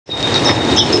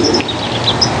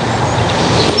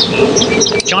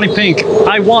JonnyPink.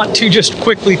 I want to just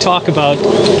quickly talk about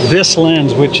this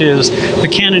lens, which is the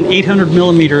Canon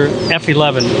 800mm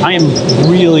F11. I am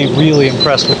really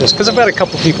impressed with this because I've had a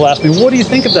couple people ask me, what do you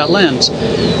think of that lens?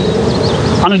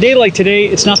 On a day like today,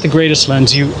 it's not the greatest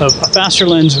lens. A faster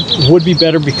lens would be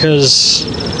better because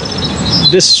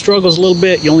this struggles a little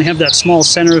bit. You only have that small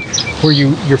center where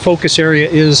your focus area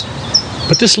is.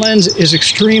 But this lens is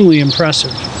extremely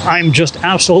impressive. I'm just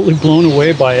absolutely blown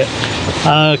away by it.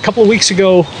 A couple of weeks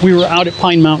ago, we were out at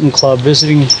Pine Mountain Club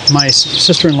visiting my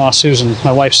sister-in-law, Susan,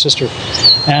 my wife's sister.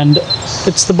 And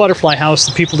it's the butterfly house,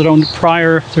 the people that owned it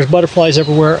prior. There's butterflies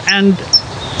everywhere, and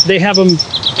they have them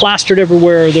plastered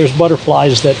everywhere. There's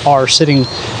butterflies that are sitting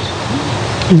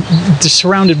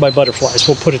surrounded by butterflies,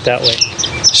 we'll put it that way.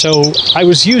 So I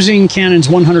was using Canon's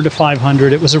 100 to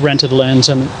 500. It was a rented lens,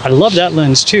 and I love that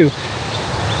lens too.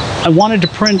 I wanted to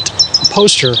print a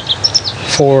poster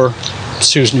for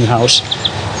Sue's new house,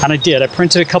 and I did. I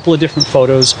printed a couple of different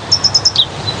photos,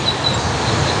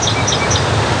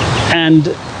 and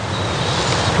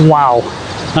wow.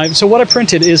 So what I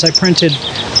printed is I printed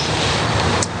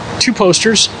 2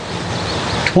 posters,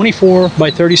 24 by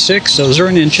 36, those are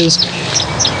in inches,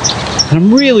 and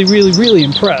I'm really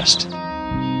impressed.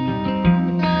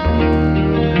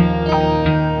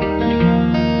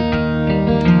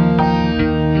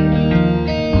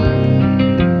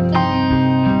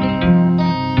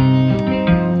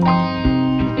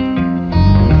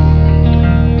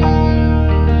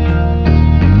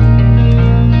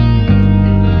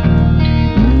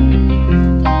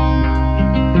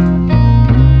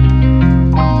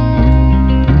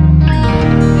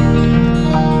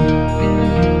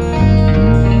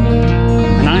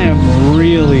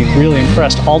 Really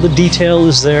impressed. All the detail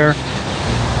is there.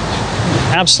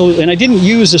 Absolutely. And I didn't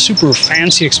use a super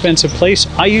fancy, expensive place.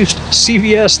 I used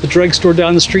CVS, the drugstore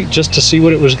down the street, just to see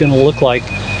what it was going to look like.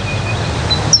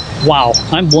 Wow,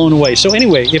 I'm blown away. So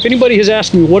anyway, if anybody has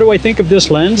asked me, what do I think of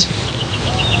this lens?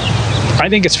 I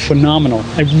think it's phenomenal.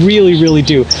 I really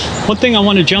do. One thing I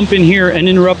want to jump in here and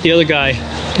interrupt the other guy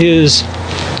is,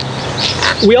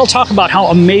 we all talk about how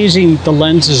amazing the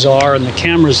lenses are and the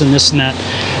cameras and this and that.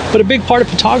 But a big part of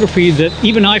photography that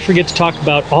even I forget to talk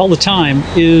about all the time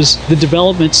is the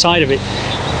development side of it.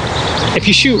 If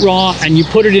you shoot RAW and you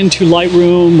put it into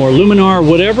Lightroom or Luminar,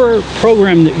 whatever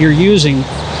program that you're using,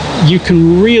 you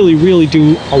can really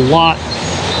do a lot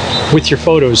with your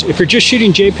photos. If you're just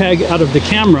shooting JPEG out of the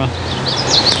camera,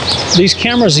 these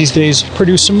cameras these days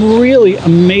produce some really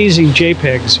amazing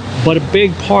JPEGs, but a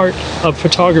big part of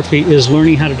photography is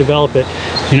learning how to develop it.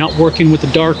 You're not working with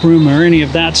the darkroom or any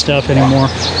of that stuff anymore.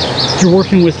 You're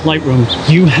working with Lightroom.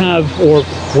 You have, or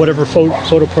whatever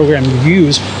photo program you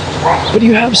use, but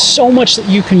you have so much that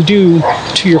you can do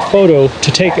to your photo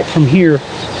to take it from here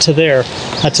to there.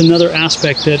 That's another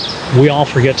aspect that we all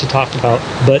forget to talk about,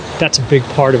 but that's a big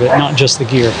part of it, not just the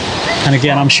gear. And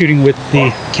again, I'm shooting with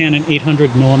the Canon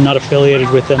 800. No, I'm not affiliated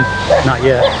with them, not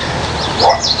yet.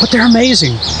 But they're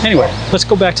amazing. Anyway, let's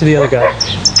go back to the other guy.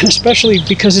 And especially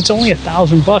because it's only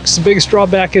 $1,000. The biggest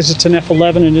drawback is it's an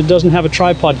F11 and it doesn't have a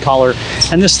tripod collar.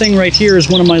 And this thing right here is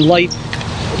one of my light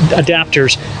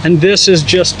adapters. And this is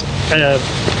just,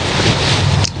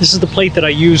 this is the plate that I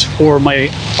use for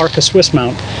my Arca Swiss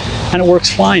mount. And it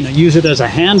works fine. I use it as a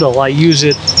handle. I use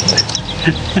it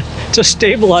to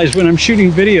stabilize when I'm shooting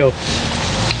video.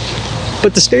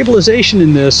 But the stabilization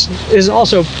in this is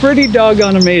also pretty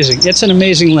doggone amazing. It's an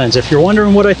amazing lens. If you're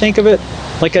wondering what I think of it,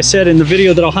 like I said in the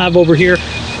video that I'll have over here,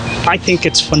 I think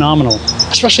it's phenomenal.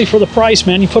 Especially for the price,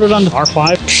 man. You put it on the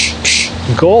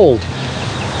R5, gold.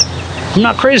 I'm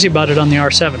not crazy about it on the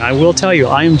R7. I will tell you,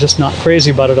 I am just not crazy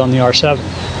about it on the R7.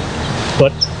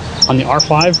 But on the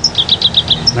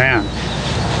R5, man,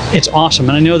 it's awesome.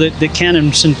 And I know that Canon,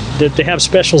 that they have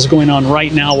specials going on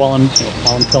right now while I'm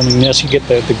filming this. You get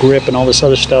the grip and all this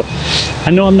other stuff.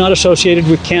 I know I'm not associated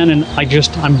with Canon.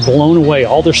 I'm blown away.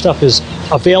 All their stuff is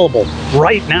available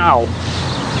right now,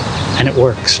 and it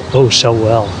works oh so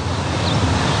well.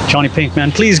 JonnyPink,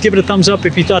 man, please give it a thumbs up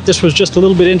if you thought this was just a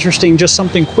little bit interesting, just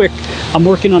something quick. I'm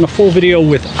working on a full video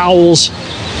with owls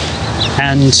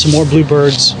and some more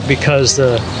bluebirds because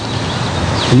the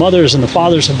mothers and the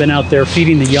fathers have been out there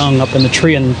feeding the young up in the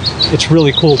tree, and it's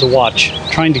really cool to watch.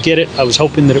 Trying to get it. I was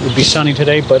hoping that it would be sunny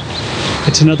today, but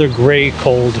it's another gray,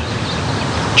 cold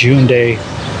June day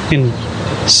in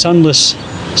sunless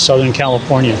Southern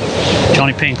California.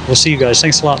 JonnyPink, we'll see you guys.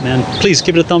 Thanks a lot, man. Please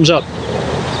give it a thumbs up.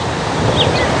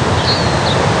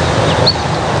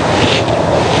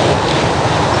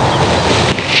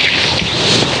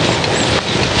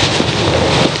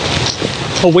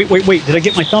 Oh, wait. Did I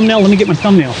get my thumbnail? Let me get my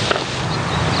thumbnail.